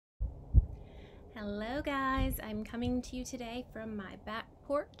Hello guys, I'm coming to you today from my back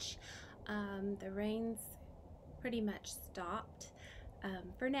porch. The rain's pretty much stopped,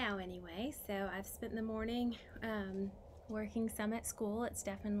 for now anyway, so I've spent the morning working some at school. It's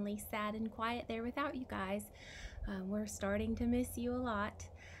definitely sad and quiet there without you guys. We're starting to miss you a lot.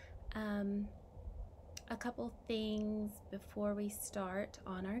 A couple things before we start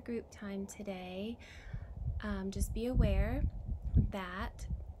on our group time today. Just be aware that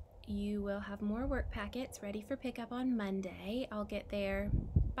you will have more work packets ready for pickup on Monday. I'll get there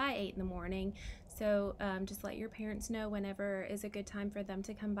by 8 in the morning, so just let your parents know whenever is a good time for them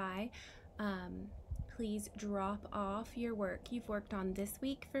to come by. Please drop off your work you've worked on this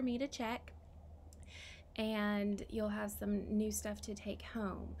week for me to check, and you'll have some new stuff to take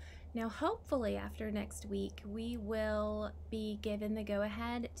home. Now hopefully after next week we will be given the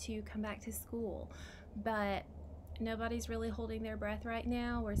go-ahead to come back to school, but nobody's really holding their breath right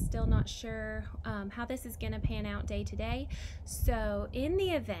now. We're still not sure how this is going to pan out day to day. So in the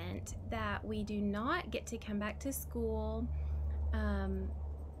event that we do not get to come back to school the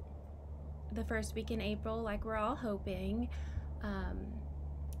first week in April like we're all hoping,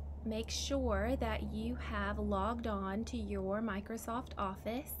 make sure that you have logged on to your Microsoft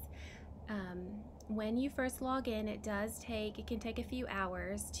Office. When you first log in, it can take a few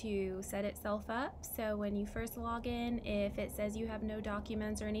hours to set itself up. So when you first log in, if it says you have no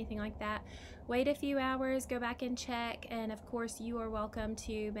documents or anything like that, wait a few hours, go back and check, and of course you are welcome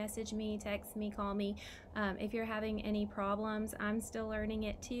to message me, text me, call me if you're having any problems. I'm still learning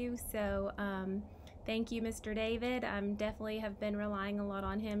it too, so thank you, Mr. David. I definitely have been relying a lot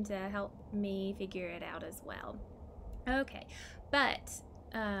on him to help me figure it out as well. Okay, but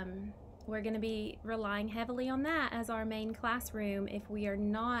we're going to be relying heavily on that as our main classroom if we are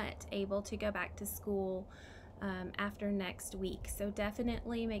not able to go back to school after next week. So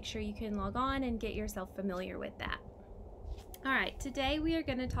definitely make sure you can log on and get yourself familiar with that. All right, today we are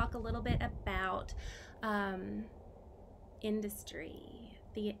going to talk a little bit about industry,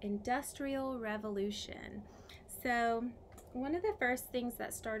 the Industrial Revolution. So one of the first things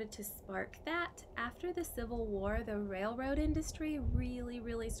that started to spark that after the Civil War, the railroad industry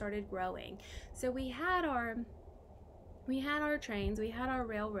really started growing. So we had our trains, we had our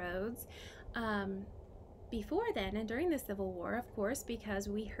railroads before then and during the Civil War, of course, because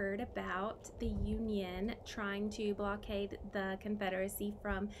we heard about the Union trying to blockade the Confederacy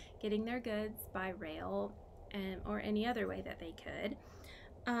from getting their goods by rail or any other way that they could.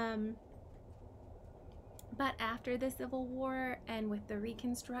 But after the Civil War and with the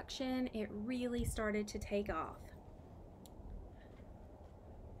Reconstruction, it really started to take off.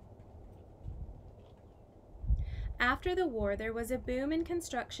 After the war, there was a boom in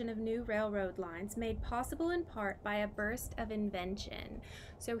construction of new railroad lines made possible in part by a burst of invention.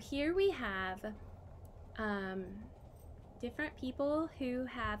 So here we have different people who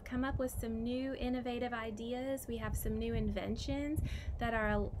have come up with some new innovative ideas. We have some new inventions that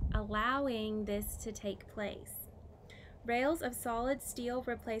are allowing this to take place. Rails of solid steel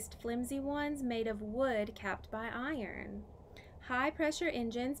replaced flimsy ones made of wood capped by iron. High-pressure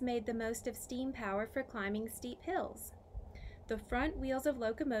engines made the most of steam power for climbing steep hills. The front wheels of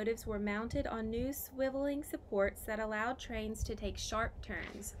locomotives were mounted on new swiveling supports that allowed trains to take sharp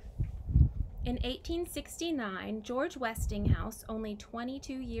turns. In 1869, George Westinghouse, only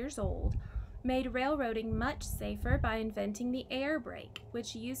 22 years old, made railroading much safer by inventing the air brake,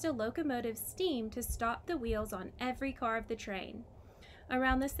 which used a locomotive's steam to stop the wheels on every car of the train.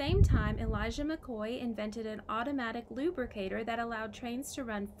 Around the same time, Elijah McCoy invented an automatic lubricator that allowed trains to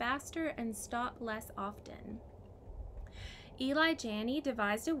run faster and stop less often. Eli Janney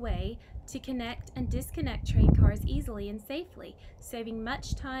devised a way to connect and disconnect train cars easily and safely, saving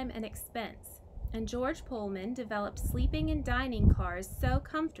much time and expense. And George Pullman developed sleeping and dining cars so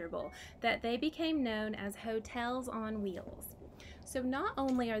comfortable that they became known as hotels on wheels. So not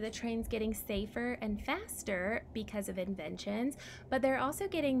only are the trains getting safer and faster because of inventions, but they're also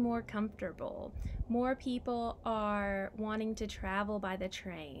getting more comfortable. More people are wanting to travel by the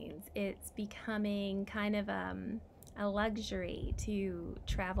trains. It's becoming kind of a luxury to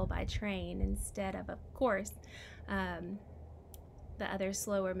travel by train instead of course, the other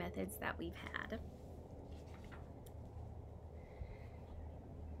slower methods that we've had.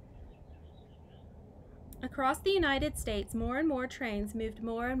 Across the United States, more and more trains moved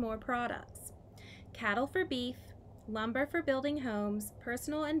more and more products. Cattle for beef, lumber for building homes,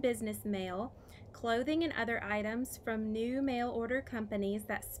 personal and business mail, clothing and other items from new mail order companies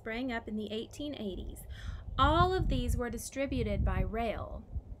that sprang up in the 1880s. All of these were distributed by rail.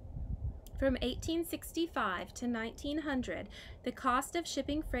 From 1865 to 1900, the cost of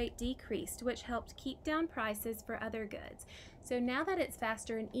shipping freight decreased, which helped keep down prices for other goods. So now that it's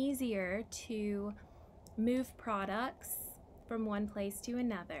faster and easier to move products from one place to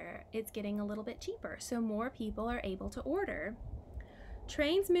another, it's getting a little bit cheaper, so more people are able to order.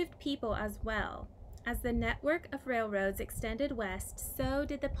 Trains moved people as well. As the network of railroads extended west, so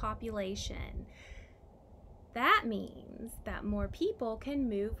did the population. That means that more people can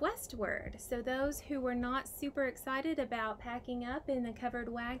move westward. So those who were not super excited about packing up in the covered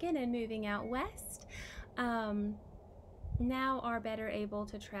wagon and moving out west now are better able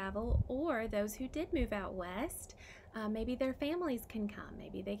to travel, or those who did move out west, maybe their families can come,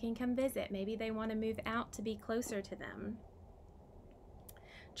 maybe they can come visit, maybe they want to move out to be closer to them.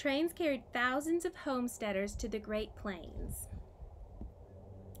 Trains carried thousands of homesteaders to the Great Plains.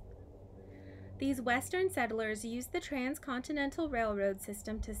 These western settlers used the Transcontinental Railroad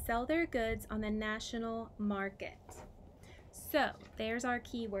system to sell their goods on the national market. So, there's our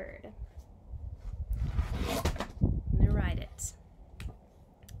keyword. I'm going to write it.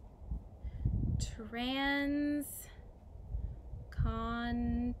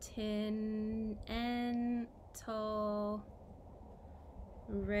 Transcontinental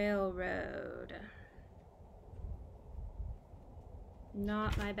Railroad.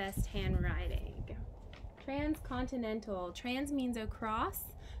 Not my best handwriting. Transcontinental. Trans means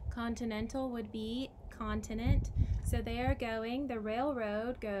across. Continental would be continent. So they are going, the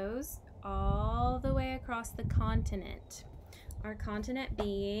railroad goes all the way across the continent. Our continent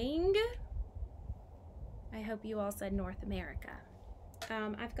being, I hope you all said North America.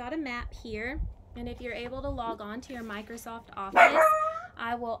 I've got a map here, and if you're able to log on to your Microsoft Office,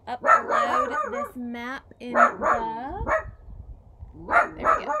 I will upload this map in there we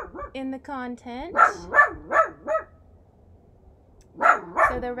go, in the content.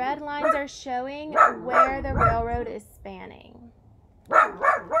 So the red lines are showing where the railroad is spanning.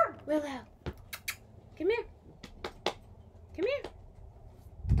 Willow, come here. Come here.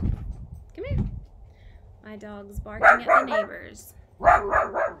 Come here. My dog's barking at the neighbors.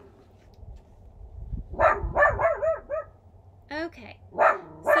 Okay,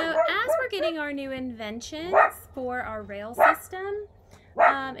 so as we're getting our new inventions for our rail system,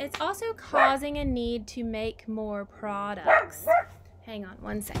 it's also causing a need to make more products. Hang on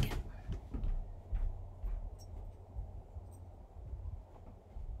one second.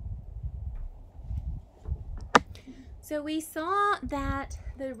 So we saw that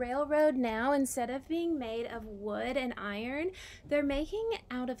the railroad now, instead of being made of wood and iron, they're making it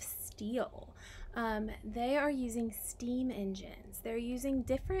out of steel. They are using steam engines. They're using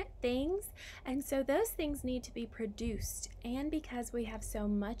different things, and so those things need to be produced. And because we have so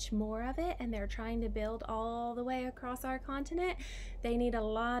much more of it, and they're trying to build all the way across our continent, they need a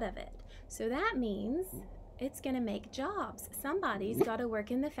lot of it. So that means it's going to make jobs. Somebody's got to work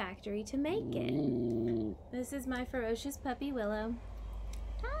in the factory to make it. This is my ferocious puppy, Willow.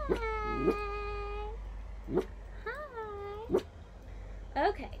 Hi. Hi.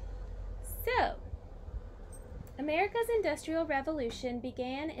 Okay. So, America's Industrial Revolution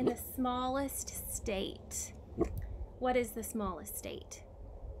began in the smallest state. What is the smallest state?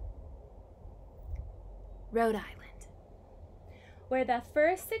 Rhode Island, where the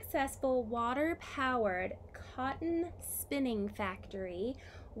first successful water-powered cotton spinning factory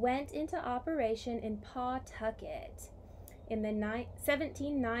went into operation in Pawtucket. In the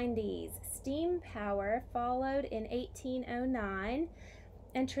 1790s, steam power followed in 1809,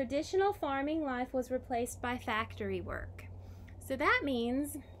 and traditional farming life was replaced by factory work. So that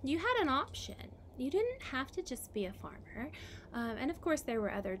means you had an option. You didn't have to just be a farmer. And of course there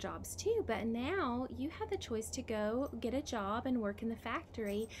were other jobs too, but now you have the choice to go get a job and work in the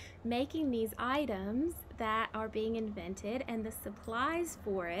factory making these items that are being invented and the supplies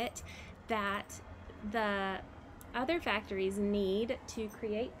for it that the other factories need to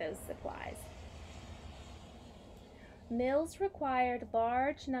create those supplies. Mills required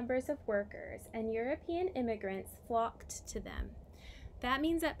large numbers of workers, and European immigrants flocked to them. That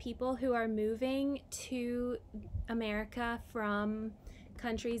means that people who are moving to America from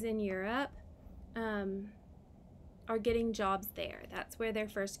countries in Europe are getting jobs there. That's where they're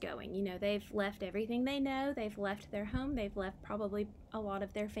first going. You know, they've left everything they know, they've left their home, they've left probably a lot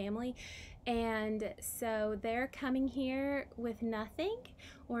of their family, and so they're coming here with nothing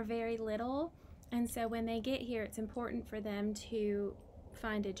or very little. And so when they get here, it's important for them to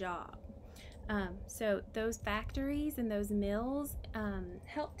find a job. So those factories and those mills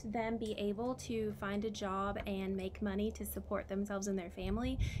helped them be able to find a job and make money to support themselves and their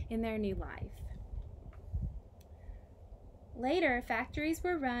family in their new life. Later, factories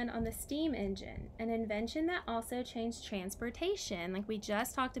were run on the steam engine, an invention that also changed transportation, like we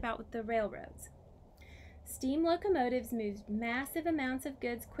just talked about with the railroads. Steam locomotives moved massive amounts of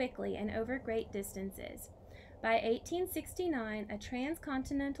goods quickly and over great distances. By 1869, a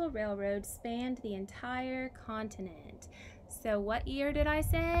transcontinental railroad spanned the entire continent. So what year did I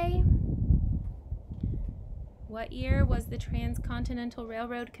say? What year was the Transcontinental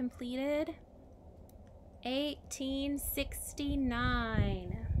Railroad completed?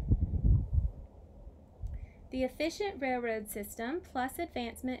 1869. The efficient railroad system, plus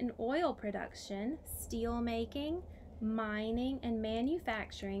advancement in oil production, steel making, mining, and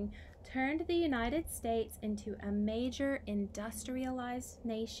manufacturing, turned the United States into a major industrialized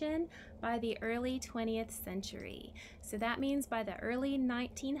nation by the early 20th century. So that means by the early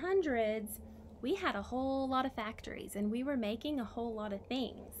 1900s, we had a whole lot of factories and we were making a whole lot of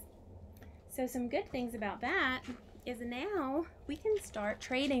things. So some good things about that is now we can start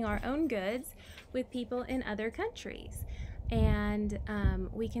trading our own goods with people in other countries. And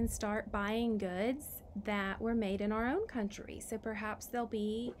we can start buying goods that were made in our own country. So perhaps they'll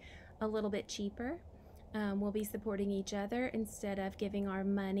be a little bit cheaper. We'll be supporting each other instead of giving our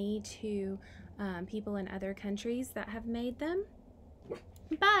money to people in other countries that have made them.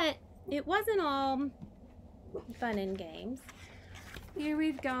 But it wasn't all fun and games. Here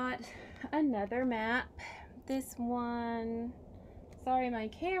we've got another map. This one, sorry, my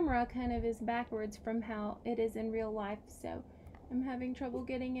camera kind of is backwards from how it is in real life, so I'm having trouble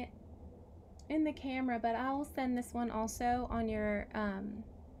getting it in the camera, but I'll send this one also on your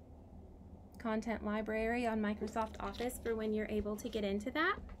content library on Microsoft Office for when you're able to get into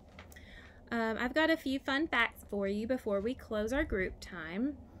that. I've got a few fun facts for you before we close our group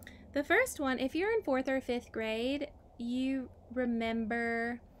time. The first one, if you're in 4th or 5th grade, you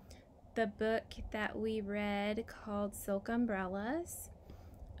remember the book that we read called Silk Umbrellas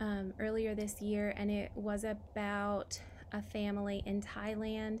earlier this year, and it was about a family in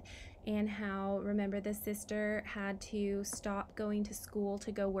Thailand and how, remember, the sister had to stop going to school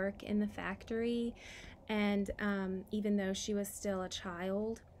to go work in the factory, and even though she was still a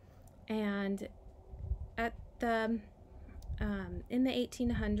child. And at the in the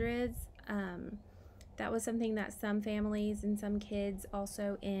 1800s, that was something that some families and some kids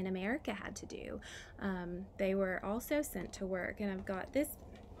also in America had to do. They were also sent to work, and I've got this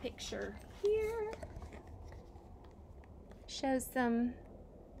picture here. Shows some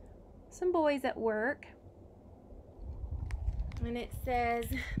boys at work, and it says,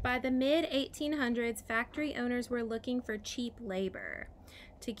 by the mid-1800s, factory owners were looking for cheap labor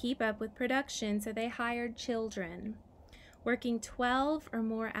to keep up with production, so they hired children. Working 12 or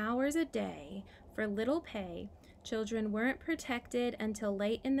more hours a day for little pay, children weren't protected until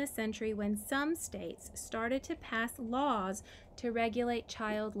late in the century when some states started to pass laws to regulate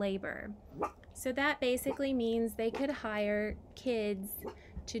child labor. So that basically means they could hire kids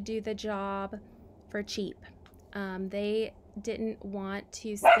to do the job for cheap. They didn't want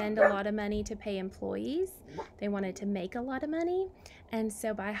to spend a lot of money to pay employees. They wanted to make a lot of money. And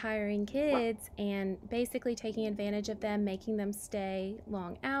so by hiring kids and basically taking advantage of them, making them stay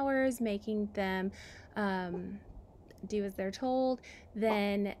long hours, making them do as they're told,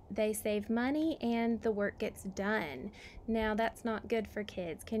 then they save money and the work gets done. Now that's not good for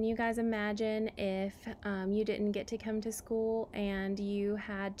kids. Can you guys imagine if you didn't get to come to school and you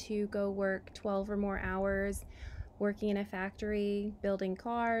had to go work 12 or more hours working in a factory, building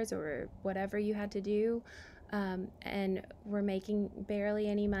cars or whatever you had to do, and were making barely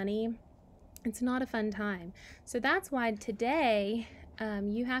any money? It's not a fun time. So that's why today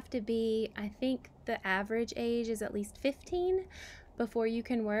you have to be, I think the average age is at least 15 before you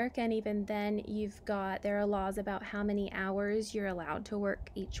can work, and even then there are laws about how many hours you're allowed to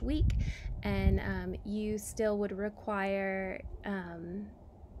work each week, and you still would require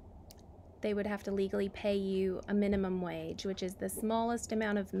they would have to legally pay you a minimum wage, which is the smallest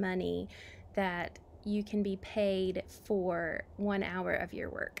amount of money that you can be paid for 1 hour of your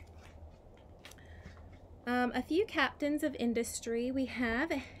work. A few captains of industry. We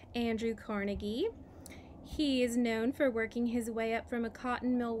have Andrew Carnegie. He is known for working his way up from a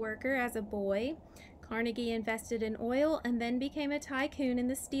cotton mill worker as a boy. Carnegie invested in oil and then became a tycoon in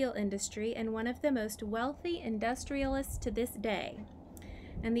the steel industry and one of the most wealthy industrialists to this day.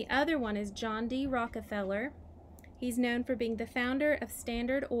 And the other one is John D. Rockefeller. He's known for being the founder of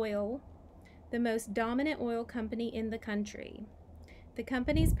Standard Oil, the most dominant oil company in the country. The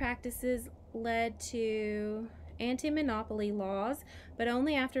company's practices led to anti-monopoly laws, but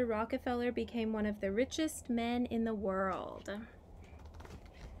only after Rockefeller became one of the richest men in the world.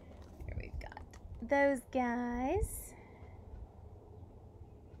 Here we've got those guys.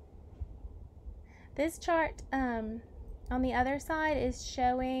 This chart on the other side is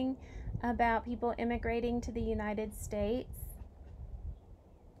showing about people immigrating to the United States.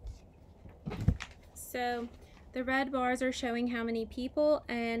 So the red bars are showing how many people,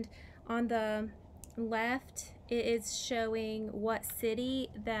 and on the left it is showing what city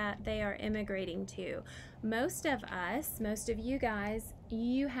that they are immigrating to. Most of you guys,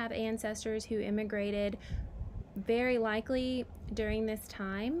 you have ancestors who immigrated very likely during this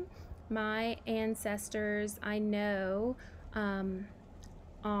time. My ancestors, I know, on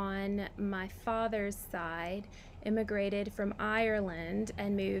my father's side, immigrated from Ireland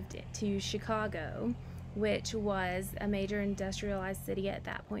and moved to Chicago, which was a major industrialized city at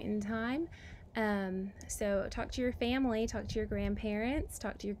that point in time. So talk to your family, talk to your grandparents,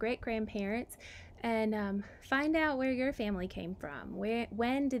 talk to your great-grandparents, and find out where your family came from.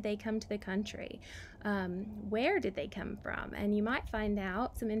 When did they come to the country? Where did they come from? And you might find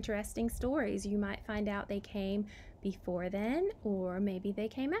out some interesting stories. You might find out they came before then, or maybe they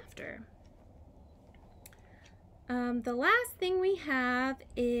came after. The last thing we have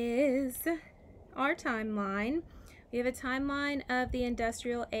is our timeline. We have a timeline of the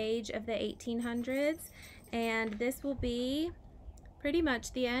industrial age of the 1800s, and this will be pretty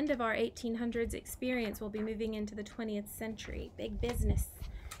much the end of our 1800s experience. We'll be moving into the 20th century, big business,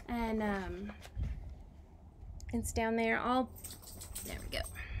 and it's down there. There we go.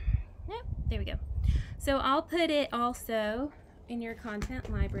 Yep, there we go. So I'll put it also in your content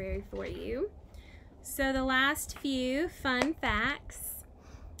library for you. So the last few fun facts.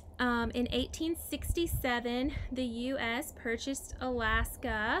 In 1867, the U.S. purchased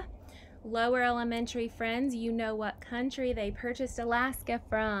Alaska. Lower elementary friends, you know what country they purchased Alaska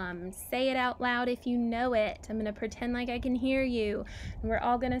from. Say it out loud if you know it. I'm going to pretend like I can hear you. And we're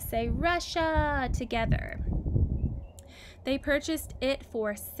all going to say Russia together. They purchased it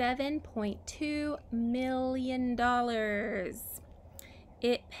for $7.2 million.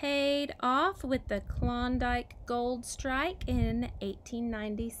 It paid off with the Klondike gold strike in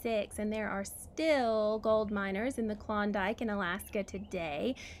 1896, and there are still gold miners in the Klondike in Alaska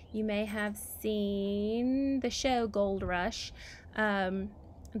today. You may have seen the show Gold Rush.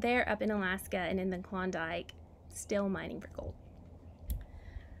 They're up in Alaska and in the Klondike, still mining for gold.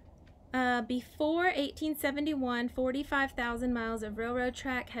 Before 1871, 45,000 miles of railroad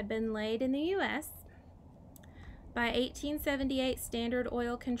track had been laid in the U.S. By 1878, Standard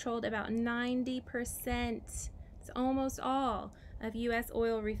Oil controlled about 90%, it's almost all, of U.S.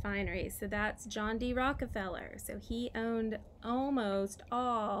 oil refineries. So that's John D. Rockefeller. So he owned almost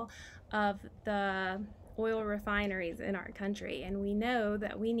all of the oil refineries in our country. And we know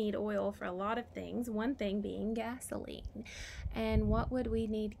that we need oil for a lot of things, one thing being gasoline. And what would we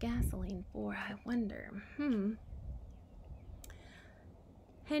need gasoline for, I wonder?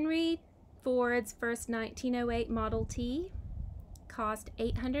 Henry Ford's first 1908 Model T cost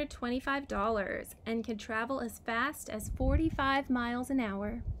 $825 and could travel as fast as 45 miles an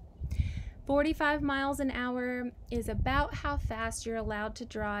hour. 45 miles an hour is about how fast you're allowed to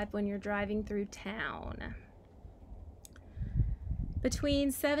drive when you're driving through town. Between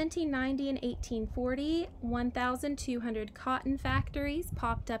 1790 and 1840, 1,200 cotton factories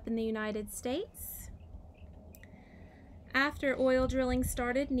popped up in the United States. After oil drilling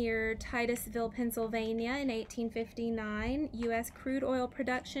started near Titusville, Pennsylvania in 1859, U.S. crude oil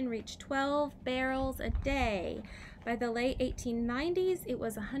production reached 12 barrels a day. By the late 1890s, it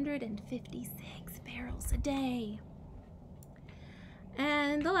was 156 barrels a day.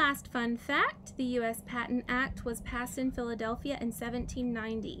 And the last fun fact, the U.S. Patent Act was passed in Philadelphia in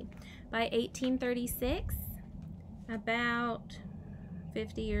 1790. By 1836, about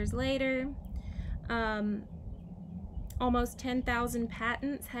 50 years later, almost 10,000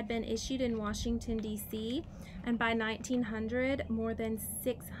 patents had been issued in Washington, D.C., and by 1900, more than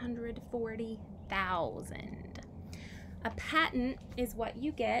 640,000. A patent is what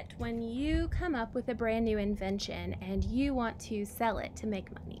you get when you come up with a brand new invention and you want to sell it to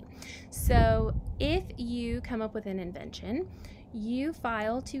make money. So if you come up with an invention, you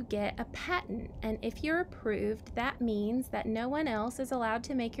file to get a patent, and if you're approved, that means that no one else is allowed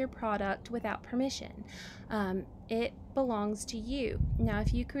to make your product without permission. It belongs to you. Now,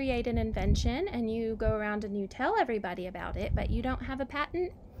 if you create an invention and you go around and you tell everybody about it, but you don't have a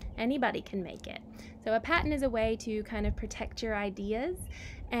patent, anybody can make it. So a patent is a way to kind of protect your ideas,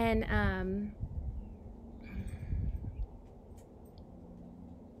 and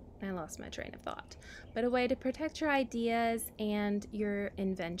I lost my train of thought, but a way to protect your ideas and your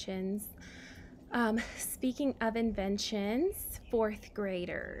inventions. Speaking of inventions, fourth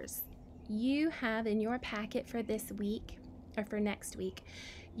graders, you have in your packet for this week, or for next week,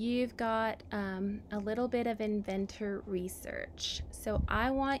 you've got a little bit of inventor research. So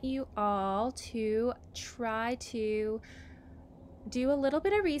I want you all to try to do a little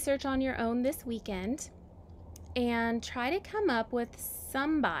bit of research on your own this weekend and try to come up with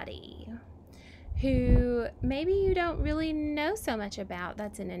somebody who maybe you don't really know so much about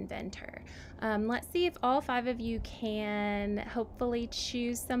that's an inventor. Let's see if all 5 of you can hopefully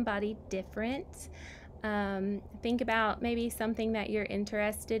choose somebody different. Think about maybe something that you're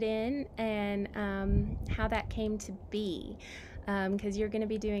interested in and how that came to be, because you're going to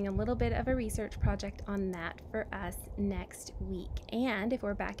be doing a little bit of a research project on that for us next week. And if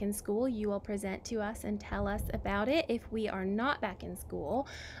we're back in school, you will present to us and tell us about it. If we are not back in school,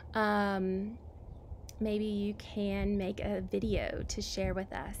 maybe you can make a video to share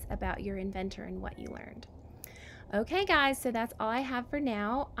with us about your inventor and what you learned. Okay guys, so that's all I have for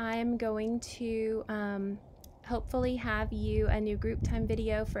now. I'm going to hopefully have you a new group time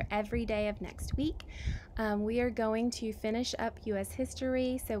video for every day of next week. We are going to finish up U.S.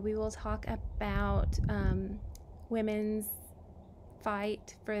 history, so we will talk about women's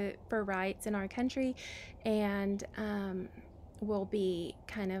fight for rights in our country, and we'll be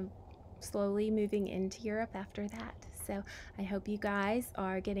kind of slowly moving into Europe after that. So I hope you guys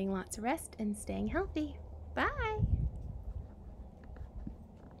are getting lots of rest and staying healthy. Bye!